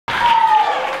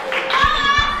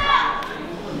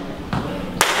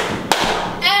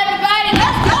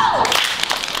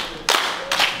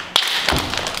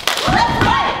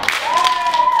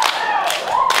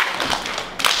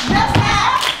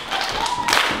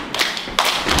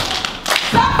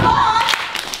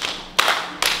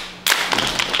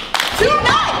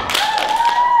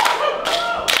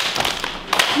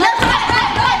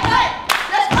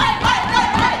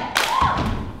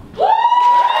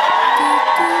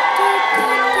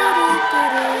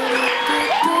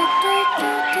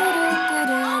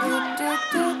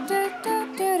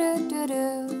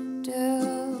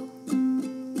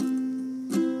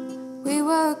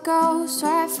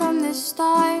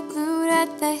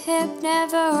hip,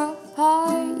 never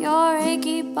apart. Your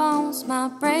achy bones, my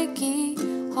breaky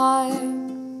heart.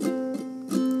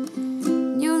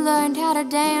 You learned how to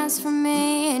dance from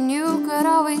me, and you could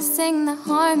always sing the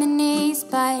harmonies,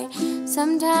 but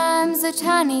sometimes the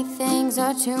tiny things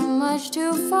are too much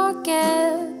to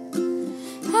forgive.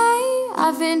 Hey,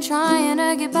 I've been trying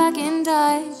to get back in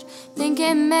touch,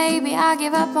 thinking maybe I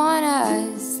give up on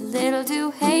us a little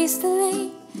too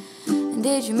hastily. And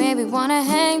did you maybe wanna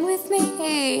hang with me?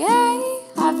 Hey,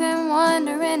 I've been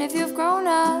wondering if you've grown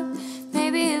up.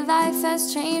 Maybe life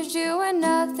has changed you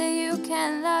enough that you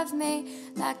can love me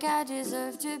like I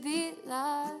deserve to be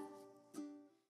loved.